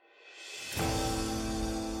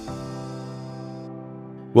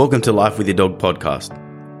Welcome to Life with Your Dog podcast.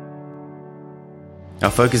 Our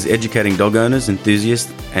focus is educating dog owners, enthusiasts,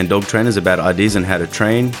 and dog trainers about ideas on how to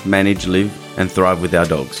train, manage, live, and thrive with our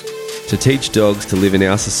dogs. To teach dogs to live in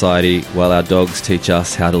our society while our dogs teach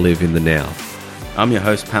us how to live in the now. I'm your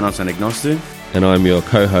host, Panos Anagnostou. And I'm your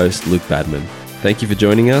co-host, Luke Badman. Thank you for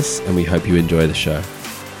joining us, and we hope you enjoy the show.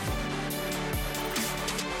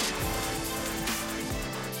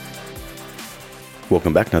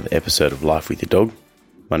 Welcome back to another episode of Life with Your Dog.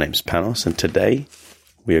 My name's Panos, and today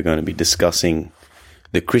we are going to be discussing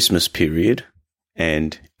the Christmas period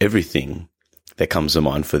and everything that comes to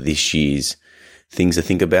mind for this year's things to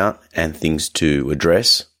think about and things to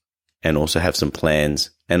address, and also have some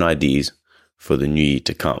plans and ideas for the new year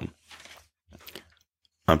to come.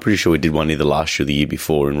 I'm pretty sure we did one either last year or the year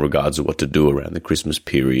before in regards to what to do around the Christmas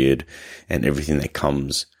period and everything that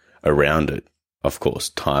comes around it. Of course,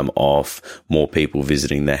 time off, more people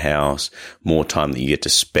visiting the house, more time that you get to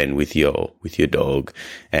spend with your dog,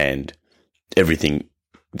 and everything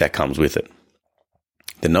that comes with it.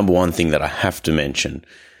 The number one thing that I have to mention,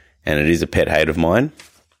 and it is a pet hate of mine,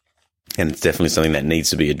 and it's definitely something that needs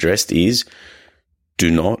to be addressed, is do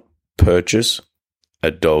not purchase a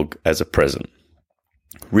dog as a present.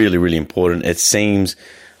 Really, really important. It seems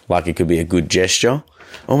like it could be a good gesture.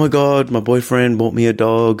 Oh my God, my boyfriend bought me a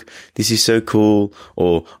dog. This is so cool.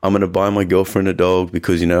 Or I'm going to buy my girlfriend a dog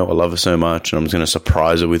because, I love her so much and I'm just going to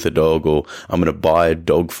surprise her with a dog. Or I'm going to buy a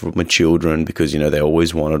dog for my children because, they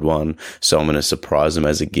always wanted one. So I'm going to surprise them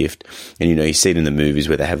as a gift. And, you see it in the movies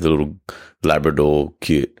where they have the little Labrador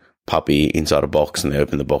cute puppy inside a box and they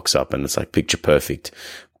open the box up and it's like picture perfect.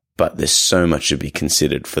 But there's so much to be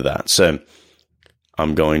considered for that. So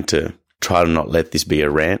I'm going to try to not let this be a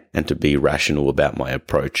rant and to be rational about my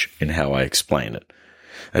approach and how I explain it.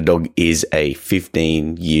 A dog is a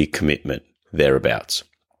 15-year commitment, thereabouts.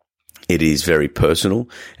 It is very personal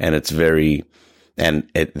and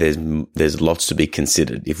there's lots to be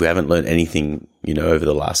considered. If we haven't learned anything, over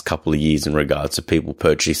the last couple of years in regards to people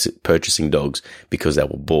purchasing dogs because they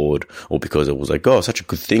were bored or because it was like, oh, such a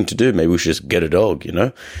good thing to do. Maybe we should just get a dog,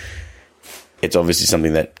 It's obviously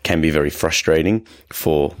something that can be very frustrating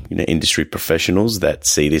for, industry professionals that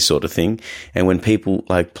see this sort of thing. And when people,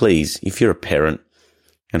 please, if you're a parent,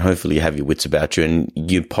 and hopefully you have your wits about you, and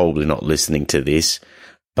you're probably not listening to this,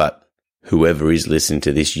 but whoever is listening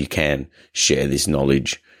to this, you can share this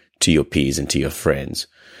knowledge to your peers and to your friends.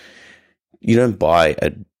 You don't buy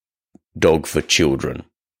a dog for children.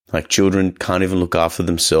 Children can't even look after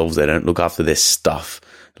themselves. They don't look after their stuff,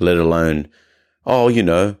 let alone,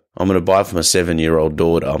 I'm going to buy it for my 7-year-old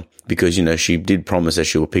daughter because, she did promise that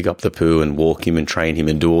she will pick up the poo and walk him and train him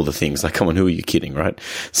and do all the things. Come on, who are you kidding, right?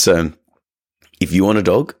 So if you want a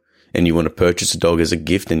dog and you want to purchase a dog as a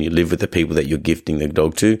gift and you live with the people that you're gifting the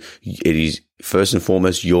dog to, it is first and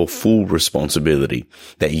foremost your full responsibility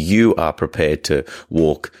that you are prepared to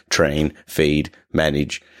walk, train, feed,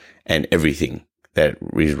 manage, and everything that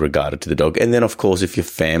is regarded to the dog. And then, of course, if your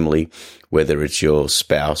family, whether it's your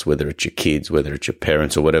spouse, whether it's your kids, whether it's your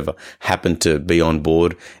parents or whatever, happen to be on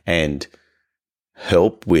board and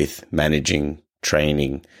help with managing,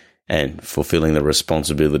 training, and fulfilling the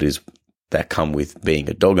responsibilities that come with being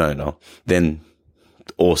a dog owner, then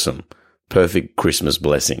awesome. Perfect Christmas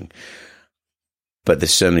blessing. But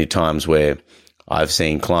there's so many times where I've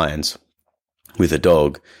seen clients with a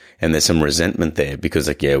dog and there's some resentment there because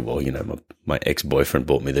my ex-boyfriend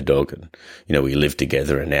bought me the dog and, we lived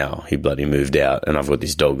together and now he bloody moved out and I've got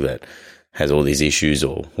this dog that has all these issues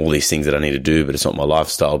or all these things that I need to do, but it's not my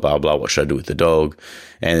lifestyle, blah, blah, what should I do with the dog?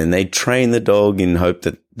 And then they train the dog in hope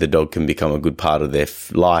that the dog can become a good part of their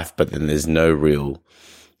life, but then there's no real,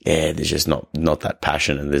 there's just not that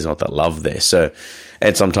passion and there's not that love there. So,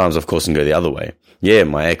 and sometimes, of course, can go the other way. Yeah,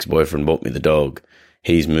 my ex-boyfriend bought me the dog.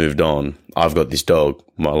 He's moved on. I've got this dog.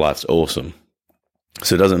 My life's awesome.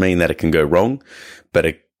 So it doesn't mean that it can go wrong, but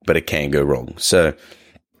it can go wrong. So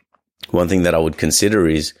one thing that I would consider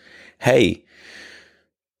is, hey,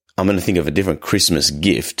 I'm going to think of a different Christmas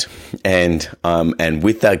gift. And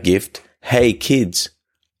with that gift, hey, kids,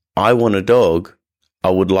 I want a dog. I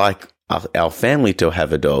would like our family to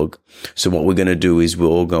have a dog. So what we're going to do is we're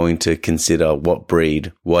all going to consider what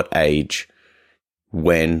breed, what age,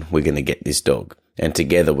 when we're going to get this dog. And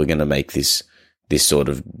together we're going to make this sort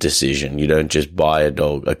of decision. You don't just buy a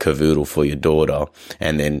dog, a cavoodle for your daughter,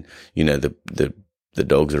 and then, the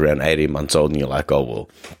dog's around 18 months old and you're like, oh, well,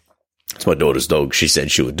 it's my daughter's dog. She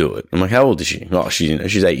said she would do it. I'm like, how old is she? Oh,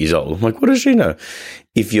 she's 8 years old. I'm like, what does she know?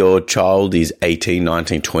 If your child is 18,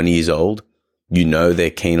 19, 20 years old, you know they're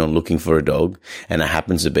keen on looking for a dog, and it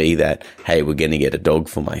happens to be that, hey, we're going to get a dog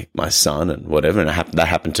for my son and whatever, and that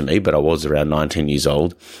happened to me, but I was around 19 years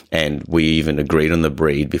old, and we even agreed on the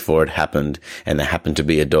breed before it happened, and there happened to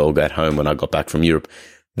be a dog at home when I got back from Europe.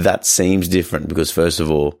 That seems different because, first of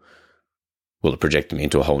all, well, it projected me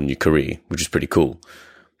into a whole new career, which is pretty cool.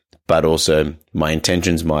 But also my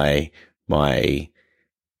intentions, my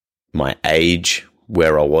age,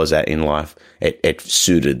 where I was at in life, it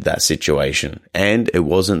suited that situation. And it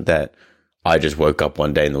wasn't that I just woke up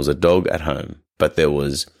one day and there was a dog at home, but there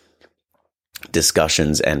was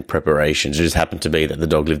discussions and preparations. It just happened to be that the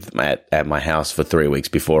dog lived at my house for 3 weeks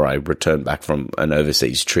before I returned back from an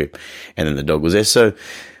overseas trip, and then the dog was there. So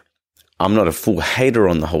I'm not a full hater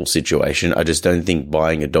on the whole situation. I just don't think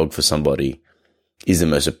buying a dog for somebody is the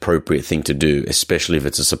most appropriate thing to do, especially if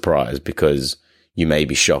it's a surprise, because you may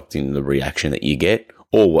be shocked in the reaction that you get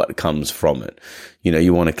or what comes from it. You know,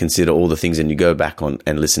 you want to consider all the things, and you go back on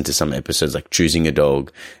and listen to some episodes like Choosing a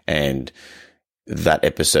Dog, and that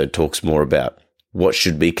episode talks more about what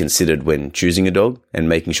should be considered when choosing a dog and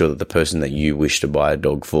making sure that the person that you wish to buy a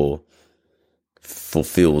dog for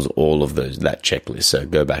fulfills all of that checklist. So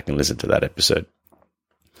go back and listen to that episode.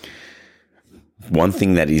 One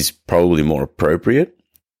thing that is probably more appropriate,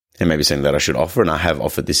 and maybe something that I should offer, and I have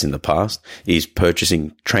offered this in the past, is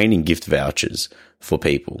purchasing training gift vouchers for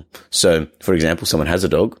people. So, for example, someone has a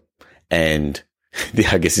dog, and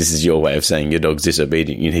I guess this is your way of saying your dog's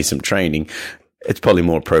disobedient, you need some training. It's probably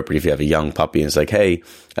more appropriate if you have a young puppy and it's like, hey,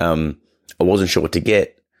 I wasn't sure what to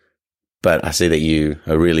get, but I see that you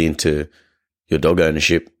are really into your dog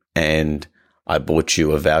ownership, and I bought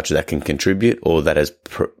you a voucher that can contribute or that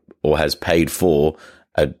has paid for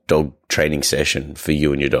a dog training session for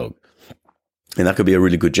you and your dog. And that could be a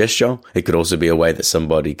really good gesture. It could also be a way that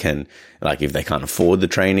somebody can, like, if they can't afford the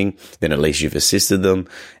training, then at least you've assisted them.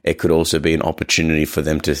 It could also be an opportunity for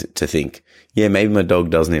them to think, yeah, maybe my dog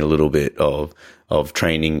does need a little bit of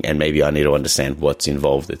training, and maybe I need to understand what's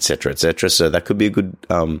involved, etc., etc. So that could be a good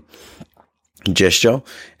gesture,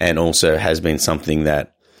 and also has been something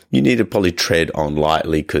that you need to probably tread on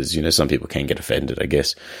lightly, because, you know, some people can get offended, I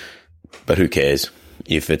guess. But who cares?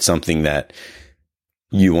 If it's something that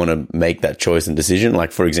you want to make that choice and decision,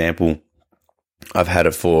 like, for example, I've had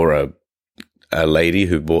it for a lady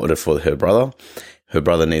who bought it for her brother. Her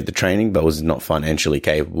brother needed the training, but was not financially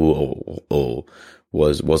capable or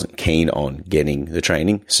wasn't keen on getting the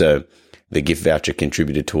training. So the gift voucher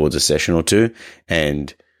contributed towards a session or two,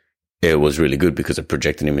 and it was really good because it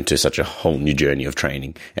projected him into such a whole new journey of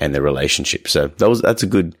training and their relationship. So that's a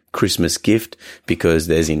good Christmas gift, because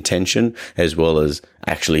there's intention as well as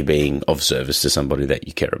actually being of service to somebody that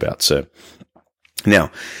you care about. So now,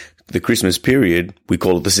 the Christmas period, we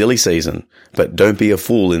call it the silly season, but don't be a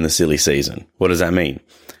fool in the silly season. What does that mean?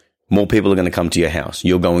 More people are going to come to your house.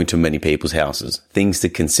 You're going to many people's houses. Things to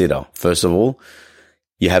consider. First of all,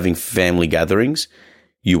 you're having family gatherings.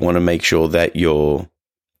 You want to make sure that you're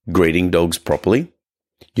greeting dogs properly.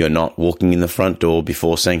 You're not walking in the front door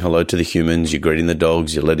before saying hello to the humans. You're greeting the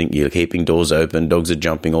dogs. You're keeping doors open. Dogs are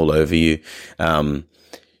jumping all over you.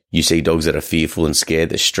 You see dogs that are fearful and scared.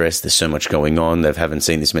 They're stressed. There's so much going on. They haven't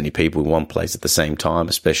seen this many people in one place at the same time,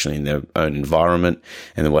 especially in their own environment.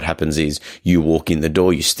 And then what happens is you walk in the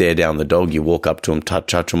door, you stare down the dog, you walk up to him,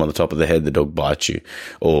 touch him on the top of the head, the dog bites you,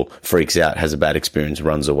 or freaks out, has a bad experience,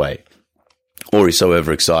 runs away. Or he's so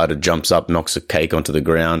overexcited, jumps up, knocks a cake onto the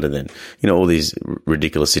ground, and then, you know, all these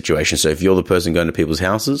ridiculous situations. So if you're the person going to people's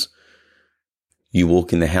houses, you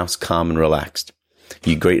walk in the house calm and relaxed.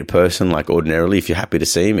 You greet a person like ordinarily. If you're happy to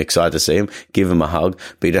see him, excited to see him, give him a hug,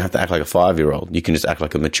 but you don't have to act like a 5-year-old. You can just act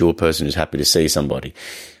like a mature person who's happy to see somebody.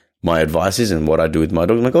 My advice is, and what I do with my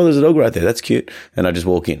dog, I'm like, oh, there's a dog right there. That's cute. And I just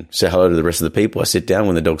walk in, say hello to the rest of the people. I sit down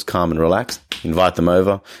when the dog's calm and relaxed, invite them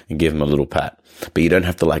over and give them a little pat. But you don't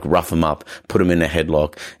have to like rough them up, put them in a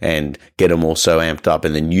headlock and get them all so amped up,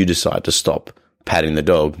 and then you decide to stop patting the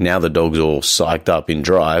dog. Now the dog's all psyched up in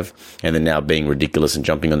drive, and then now being ridiculous and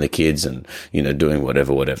jumping on the kids and, you know, doing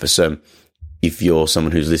whatever. So if you're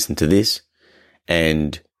someone who's listened to this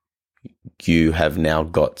and you have now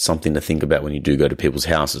got something to think about when you do go to people's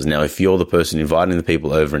houses. Now, if you're the person inviting the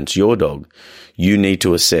people over and it's your dog, you need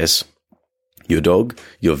to assess your dog,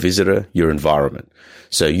 your visitor, your environment.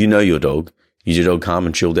 So you know your dog. Is your dog calm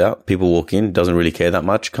and chilled out? People walk in, doesn't really care that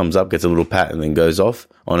much, comes up, gets a little pat and then goes off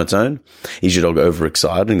on its own? Is your dog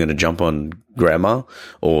overexcited and going to jump on grandma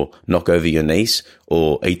or knock over your niece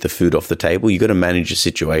or eat the food off the table? You've got to manage your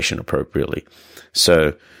situation appropriately.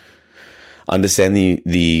 So Understand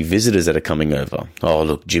the visitors that are coming over. Oh,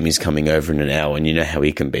 look, Jimmy's coming over in an hour, and you know how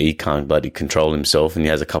he can be. He can't bloody control himself, and he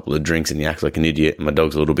has a couple of drinks and he acts like an idiot, and my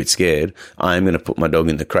dog's a little bit scared. I'm going to put my dog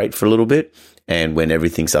in the crate for a little bit, and when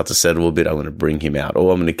everything starts to settle a bit, I'm going to bring him out.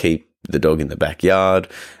 Or I'm going to keep the dog in the backyard,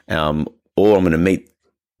 or I'm going to meet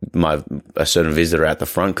a certain visitor at the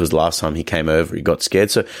front because last time he came over, he got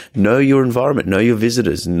scared. So know your environment, know your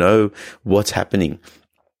visitors, know what's happening.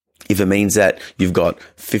 If it means that you've got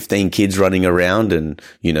 15 kids running around and,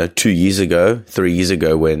 3 years ago,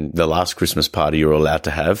 when the last Christmas party you were allowed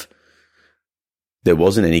to have, there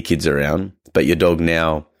wasn't any kids around, but your dog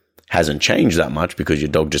now hasn't changed that much because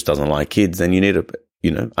your dog just doesn't like kids, then you need to,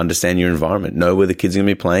 understand your environment, know where the kids are going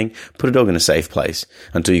to be playing, put a dog in a safe place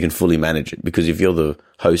until you can fully manage it. Because if you're the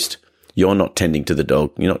host, you're not tending to the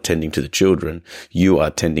dog. You're not tending to the children. You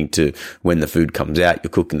are tending to when the food comes out,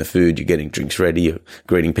 you're cooking the food, you're getting drinks ready, you're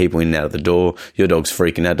greeting people in and out of the door. Your dog's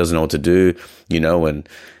freaking out, doesn't know what to do,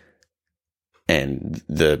 and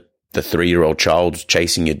the 3-year-old child's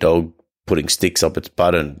chasing your dog, putting sticks up its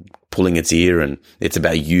butt and pulling its ear, and it's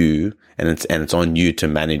about you, and it's on you to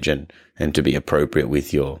manage and to be appropriate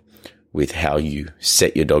with how you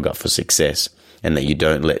set your dog up for success. And that you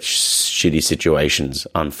don't let shitty situations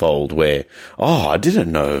unfold where, I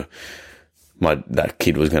didn't know that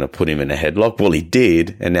kid was going to put him in a headlock. Well, he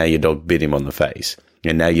did, and now your dog bit him on the face.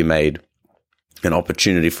 And now you made an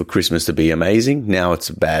opportunity for Christmas to be amazing. Now it's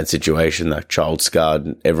a bad situation. That child's scarred,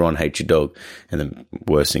 and everyone hates your dog, and the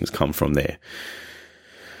worst things come from there.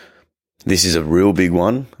 This is a real big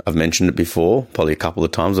one. I've mentioned it before, probably a couple of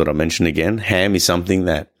times, but I'll mention it again. Ham is something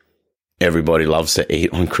that everybody loves to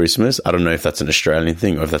eat on Christmas. I don't know if that's an Australian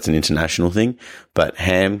thing or if that's an international thing, but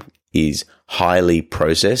ham is highly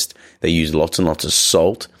processed. They use lots and lots of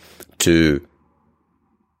salt to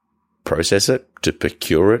process it, to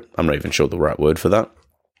procure it. I'm not even sure the right word for that,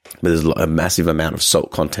 but there's a massive amount of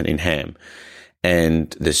salt content in ham.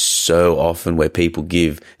 And there's so often where people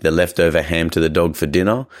give the leftover ham to the dog for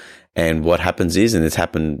dinner. And what happens is, and this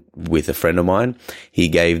happened with a friend of mine, he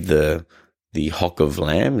gave the hock of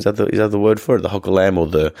lamb, is that the word for it? The hock of lamb, or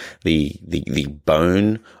the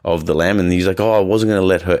bone of the lamb. And he's like, I wasn't going to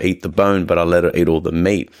let her eat the bone, but I let her eat all the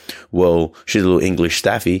meat. Well, she's a little English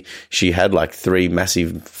staffy. She had like 4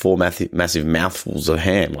 massive mouthfuls of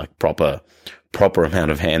ham, like proper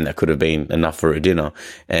amount of ham that could have been enough for her dinner.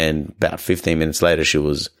 And about 15 minutes later, she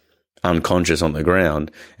was unconscious on the ground.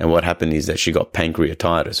 And what happened is that she got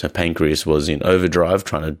pancreatitis. Her pancreas was in overdrive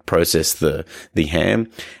trying to process the ham.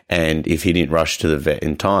 And if he didn't rush to the vet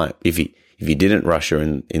in time, if he didn't rush her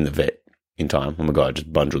in the vet in time, oh my God, I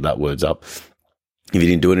just bundled that words up. If he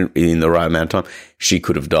didn't do it in the right amount of time, she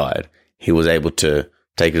could have died. He was able to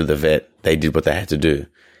take her to the vet. They did what they had to do.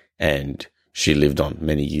 And she lived on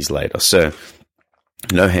many years later. So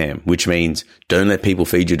no ham, which means don't let people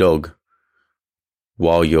feed your dog.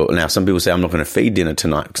 Now some people say, I'm not going to feed dinner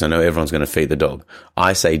tonight because I know everyone's going to feed the dog.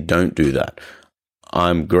 I say, don't do that.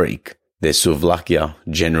 I'm Greek. There's souvlakia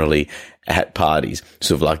generally at parties.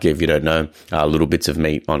 Souvlakia, if you don't know, are little bits of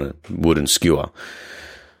meat on a wooden skewer.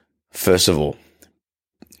 First of all,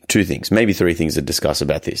 2 things, maybe 3 things to discuss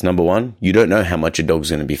about this. Number 1, you don't know how much your dog's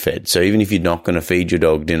going to be fed. So even if you're not going to feed your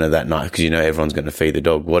dog dinner that night because you know everyone's going to feed the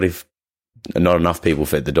dog, what if not enough people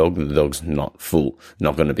fed the dog, the dog's not full,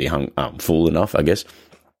 not going to be full enough, I guess.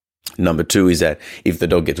 Number 2 is that if the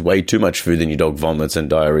dog gets way too much food, then your dog vomits and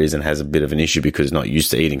diarrhea and has a bit of an issue because it's not used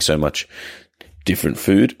to eating so much different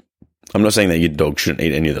food. I'm not saying that your dog shouldn't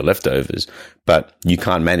eat any of the leftovers, but you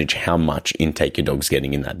can't manage how much intake your dog's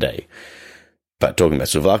getting in that day. But talking about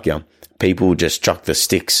souvlakia, people just chuck the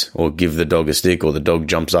sticks or give the dog a stick, or the dog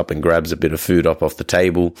jumps up and grabs a bit of food off the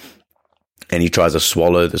table, and he tries to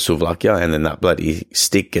swallow the souvlakia, and then that bloody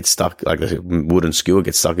stick gets stuck, like a wooden skewer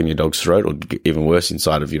gets stuck in your dog's throat, or even worse,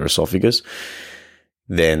 inside of your esophagus.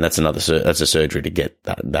 Then that's a surgery to get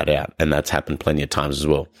that out. And that's happened plenty of times as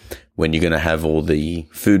well. When you're going to have all the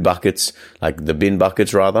food buckets, like the bin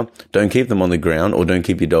buckets rather, don't keep them on the ground, or don't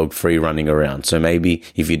keep your dog free running around. So maybe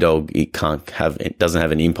if your dog, it doesn't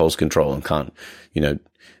have any impulse control and can't,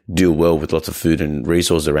 deal well with lots of food and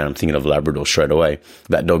resources around. I'm thinking of Labrador straight away.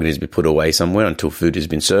 That dog needs to be put away somewhere until food has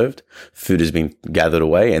been served, food has been gathered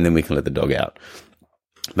away, and then we can let the dog out.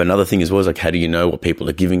 But another thing is, like, how do you know what people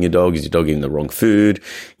are giving your dog? Is your dog eating the wrong food?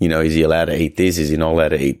 Is he allowed to eat this? Is he not allowed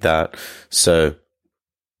to eat that? So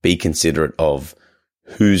be considerate of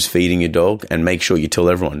who's feeding your dog, and make sure you tell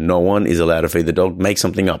everyone no one is allowed to feed the dog. Make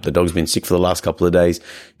something up. The dog's been sick for the last couple of days.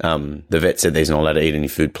 The vet said he's not allowed to eat any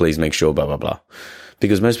food. Please make sure, blah, blah, blah.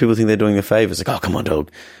 Because most people think they're doing a favor. It's like, oh, come on, dog.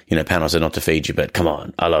 Panos said not to feed you, but come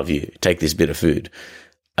on, I love you. Take this bit of food.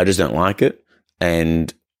 I just don't like it.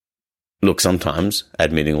 And look, sometimes,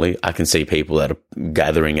 admittingly, I can see people that are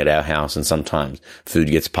gathering at our house and sometimes food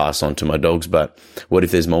gets passed on to my dogs. But what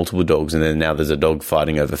if there's multiple dogs and then now there's a dog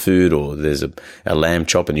fighting over food, or there's a lamb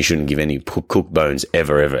chop, and you shouldn't give any cooked bones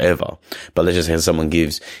ever. But let's just say someone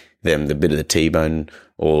gives them the bit of the T-bone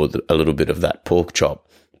or a little bit of that pork chop.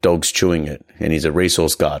 Dog's chewing it and he's a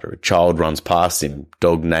resource guarder. A child runs past him.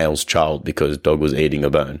 Dog nails child because dog was eating a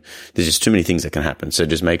bone. There's just too many things that can happen. So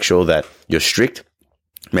just make sure that you're strict.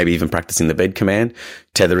 Maybe even practicing the bed command,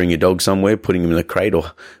 tethering your dog somewhere, putting him in a crate,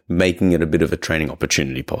 or making it a bit of a training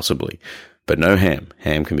opportunity possibly. But no ham.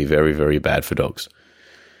 Ham can be very, very bad for dogs.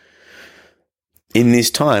 In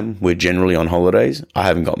this time, we're generally on holidays. I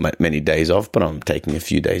haven't got many days off, but I'm taking a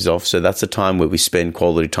few days off. So that's a time where we spend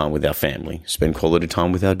quality time with our family, spend quality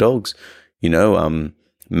time with our dogs.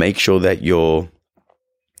 Make sure that you're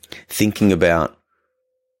thinking about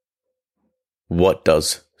what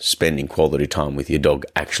does spending quality time with your dog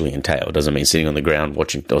actually entail. It doesn't mean sitting on the ground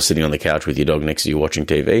watching, or sitting on the couch with your dog next to you watching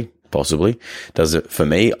TV, possibly. Does it? For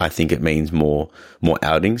me, I think it means more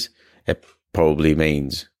outings. It probably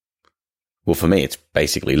means, well, for me, it's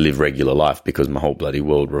basically live regular life, because my whole bloody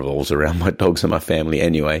world revolves around my dogs and my family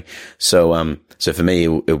anyway. So for me,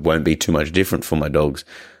 it won't be too much different for my dogs.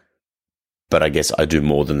 But I guess I do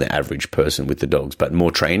more than the average person with the dogs. But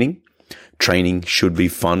more training. Training should be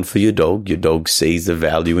fun for your dog. Your dog sees the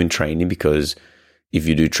value in training, because if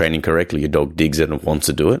you do training correctly, your dog digs it and wants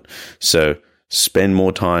to do it. So spend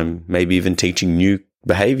more time, maybe even teaching new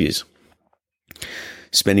behaviors.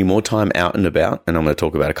 Spending more time out and about, and I'm going to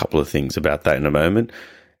talk about a couple of things about that in a moment.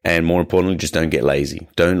 And more importantly, just don't get lazy.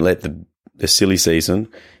 Don't let the silly season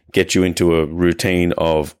get you into a routine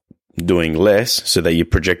of doing less, so that you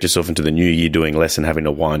project yourself into the new year doing less and having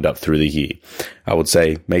to wind up through the year. I would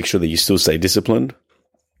say make sure that you still stay disciplined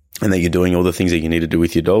and that you're doing all the things that you need to do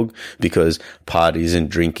with your dog, because parties and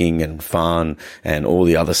drinking and fun and all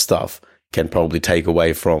the other stuff can probably take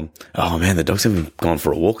away from, oh man, the dogs haven't gone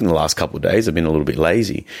for a walk in the last couple of days. I've been a little bit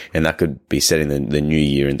lazy, and that could be setting the new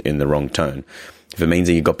year in the wrong tone. If it means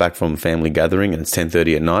that you got back from family gathering and it's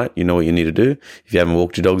 10:30 at night, you know what you need to do. If you haven't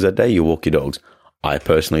walked your dogs that day, you walk your dogs. I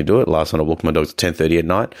personally do it. Last night I walked my dogs at 10:30 at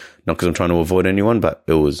night, not because I'm trying to avoid anyone, but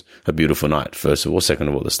it was a beautiful night, first of all. Second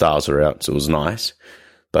of all, the stars were out, so it was nice.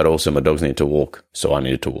 But also my dogs needed to walk, so I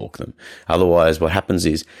needed to walk them. Otherwise, what happens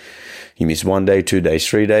is you miss 1 day, 2 days,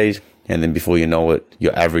 3 days, and then before you know it,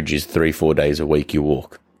 your average is 3-4 days a week you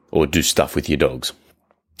walk or do stuff with your dogs.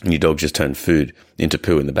 And your dogs just turn food into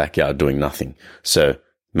poo in the backyard doing nothing. So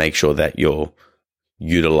make sure that you're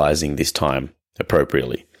utilizing this time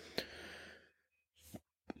appropriately.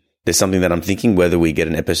 There's something that I'm thinking, whether we get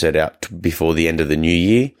an episode out before the end of the new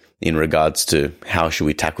year in regards to how should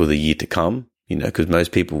we tackle the year to come, because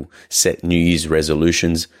most people set New Year's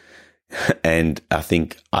resolutions. And I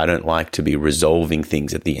think I don't like to be resolving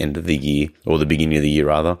things at the end of the year, or the beginning of the year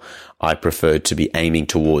rather. I prefer to be aiming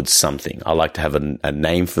towards something. I like to have a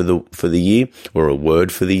name for the year, or a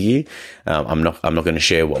word for the year. I'm not going to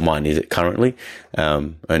share what mine is currently,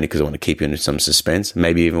 only because I want to keep you in some suspense.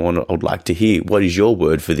 Maybe even I'd like to hear, what is your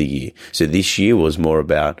word for the year? So this year was more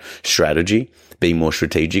about strategy, being more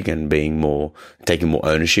strategic and taking more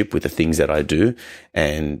ownership with the things that I do.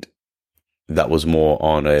 And that was more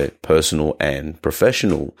on a personal and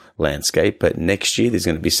professional landscape. But next year, there's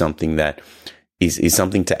going to be something that is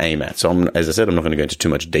something to aim at. So as I said, I'm not going to go into too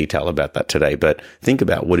much detail about that today, but think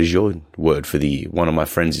about, what is your word for the year? One of my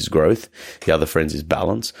friends is growth. The other friends is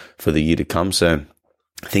balance for the year to come. So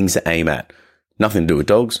things to aim at. Nothing to do with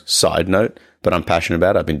dogs, side note, but I'm passionate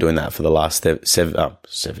about it. I've been doing that for the last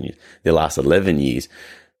 7 years, the last 11 years,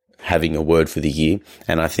 having a word for the year.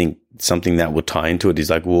 And I think something that will tie into it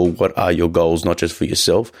is like, well, what are your goals, not just for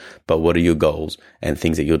yourself, but what are your goals and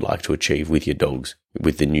things that you'd like to achieve with your dogs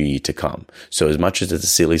with the new year to come? So as much as it's a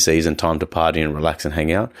silly season, time to party and relax and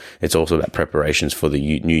hang out, it's also about preparations for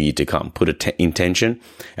the new year to come. Put intention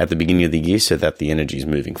at the beginning of the year so that the energy is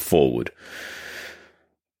moving forward.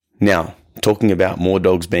 Now, talking about more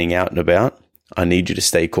dogs being out and about, I need you to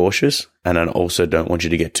stay cautious, and I also don't want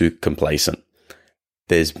you to get too complacent.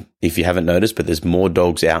 If you haven't noticed, but there's more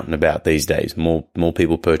dogs out and about these days. More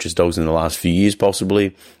people purchase dogs in the last few years,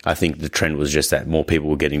 possibly. I think the trend was just that more people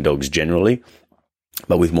were getting dogs generally.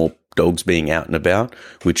 But with more dogs being out and about,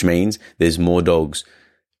 which means there's more dogs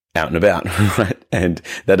out and about, right? And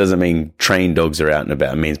that doesn't mean trained dogs are out and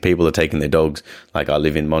about. It means people are taking their dogs. Like, I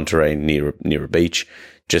live in Monterey near a beach.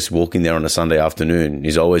 Just walking there on a Sunday afternoon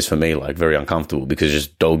is always, for me, like, very uncomfortable, because there's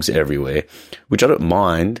just dogs everywhere, which I don't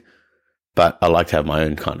mind. But I like to have my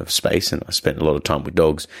own kind of space, and I spend a lot of time with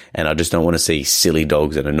dogs, and I just don't want to see silly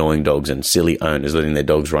dogs and annoying dogs and silly owners letting their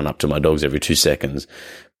dogs run up to my dogs every 2 seconds.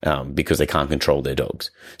 because they can't control their dogs.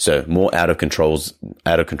 So more out of control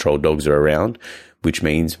dogs are around, which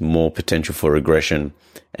means more potential for aggression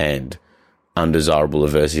and undesirable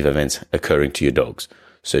aversive events occurring to your dogs.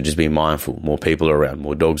 So just be mindful. More people are around,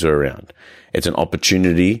 more dogs are around. It's an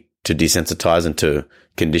opportunity to desensitize and to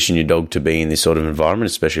condition your dog to be in this sort of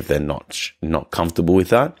environment, especially if they're not comfortable with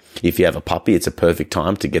that. If you have a puppy, it's a perfect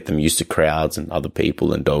time to get them used to crowds and other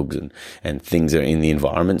people and dogs and things that are in the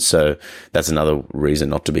environment. So that's another reason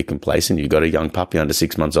not to be complacent. You've got a young puppy under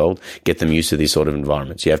 6 months old, get them used to these sort of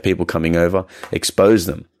environments. You have people coming over, expose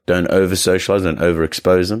them. Don't over socialize, don't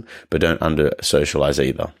overexpose them, but don't under socialize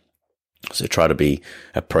either. So try to be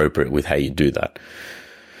appropriate with how you do that.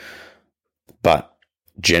 But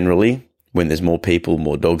generally, when there's more people,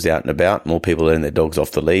 more dogs out and about, more people letting their dogs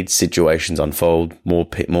off the lead, situations unfold,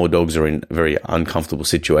 more dogs are in very uncomfortable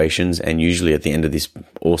situations, and usually at the end of this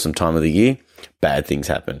awesome time of the year, bad things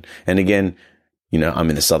happen. And again, I'm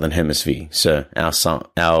in the Southern Hemisphere, so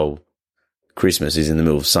our Christmas is in the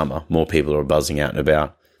middle of summer. More people are buzzing out and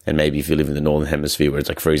about. And maybe if you live in the Northern Hemisphere where it's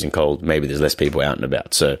like freezing cold, maybe there's less people out and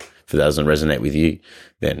about. So if that doesn't resonate with you,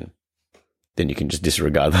 then you can just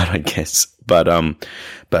disregard that, I guess. But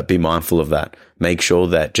be mindful of that. Make sure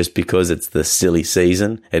that just because it's the silly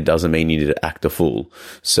season, it doesn't mean you need to act a fool.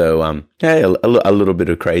 So, hey, a little bit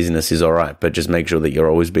of craziness is all right, but just make sure that you're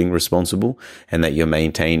always being responsible and that you're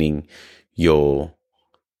maintaining your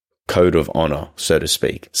code of honor, so to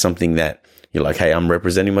speak. Something that you're like, hey, I'm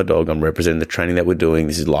representing my dog. I'm representing the training that we're doing.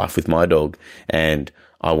 This is life with my dog. And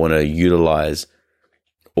I want to utilize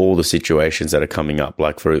all the situations that are coming up.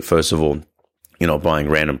 Like, first of all, you're not buying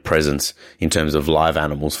random presents in terms of live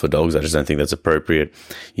animals for dogs. I just don't think that's appropriate.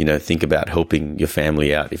 Think about helping your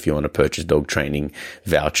family out if you want to purchase dog training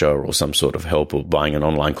voucher or some sort of help, or buying an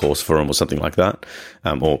online course for them or something like that,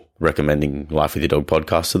 or recommending Life with Your Dog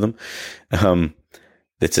podcast to them.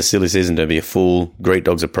 It's a silly season. Don't be a fool. Greet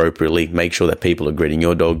dogs appropriately. Make sure that people are greeting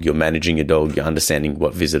your dog. You're managing your dog. You're understanding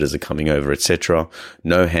what visitors are coming over, etc.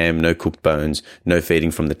 No ham, no cooked bones, no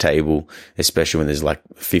feeding from the table, especially when there's like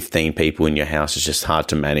 15 people in your house. It's just hard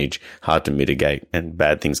to manage, hard to mitigate, and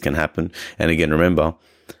bad things can happen. And again, remember,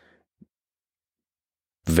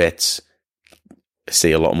 vets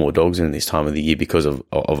see a lot more dogs in this time of the year because of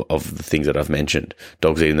the things that I've mentioned.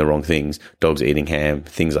 Dogs eating the wrong things, dogs eating ham,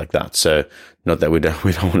 things like that. So not that we don't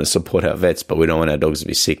want to support our vets, but we don't want our dogs to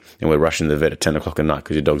be sick and we're rushing to the vet at 10 o'clock at night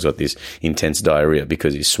because your dog's got this intense diarrhea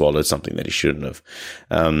because he swallowed something that he shouldn't have.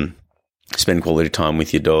 Spend quality time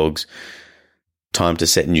with your dogs, time to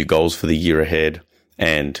set new goals for the year ahead,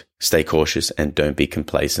 and stay cautious and don't be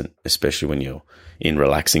complacent, especially when you're in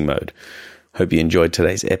relaxing mode. Hope you enjoyed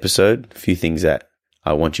today's episode. A few things that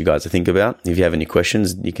I want you guys to think about. If you have any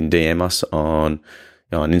questions, you can DM us on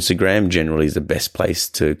Instagram. Generally is the best place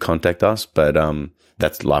to contact us, but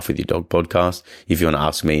that's Life with Your Dog podcast. If you want to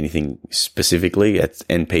ask me anything specifically, it's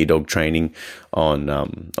NP Dog Training on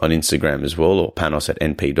Instagram as well, or Panos at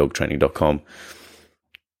npdogtraining.com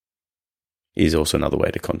is also another way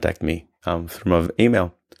to contact me through my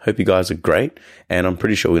email. Hope you guys are great, and I'm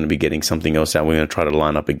pretty sure we're going to be getting something else out. We're going to try to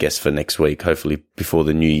line up a guest for next week, hopefully before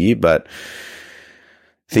the new year, but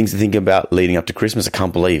things to think about leading up to Christmas. I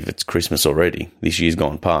can't believe it's Christmas already. This year's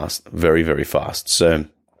gone past very, very fast. So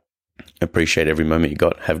appreciate every moment you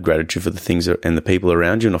got. Have gratitude for the things and the people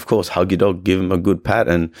around you. And of course, hug your dog, give him a good pat,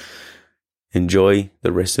 and enjoy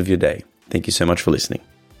the rest of your day. Thank you so much for listening.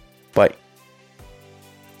 Bye.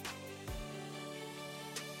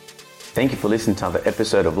 Thank you for listening to another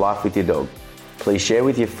episode of Life with Your Dog. Please share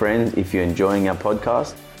with your friends if you're enjoying our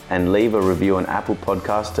podcast, and leave a review on Apple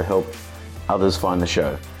Podcasts to help others find the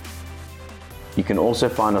show. You can also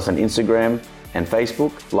find us on Instagram and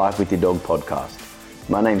Facebook, Life with Your Dog Podcast.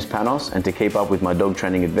 My name's Panos, and to keep up with my dog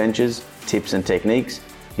training adventures, tips and techniques,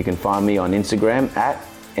 you can find me on Instagram at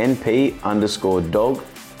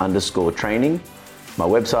np_dog_training, my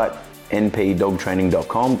website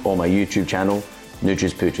npdogtraining.com, or my YouTube channel,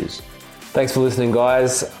 Nooches Pooches. Thanks for listening,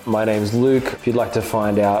 guys. My name's Luke. If you'd like to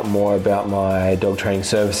find out more about my dog training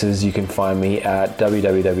services, you can find me at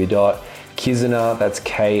www.kizuna, that's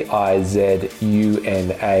KIZUNA,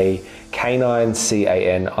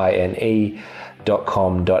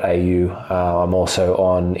 canine.com.au. I'm also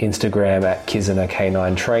on Instagram at Kizuna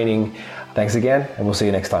Canine Training. Thanks again, and we'll see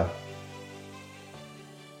you next time.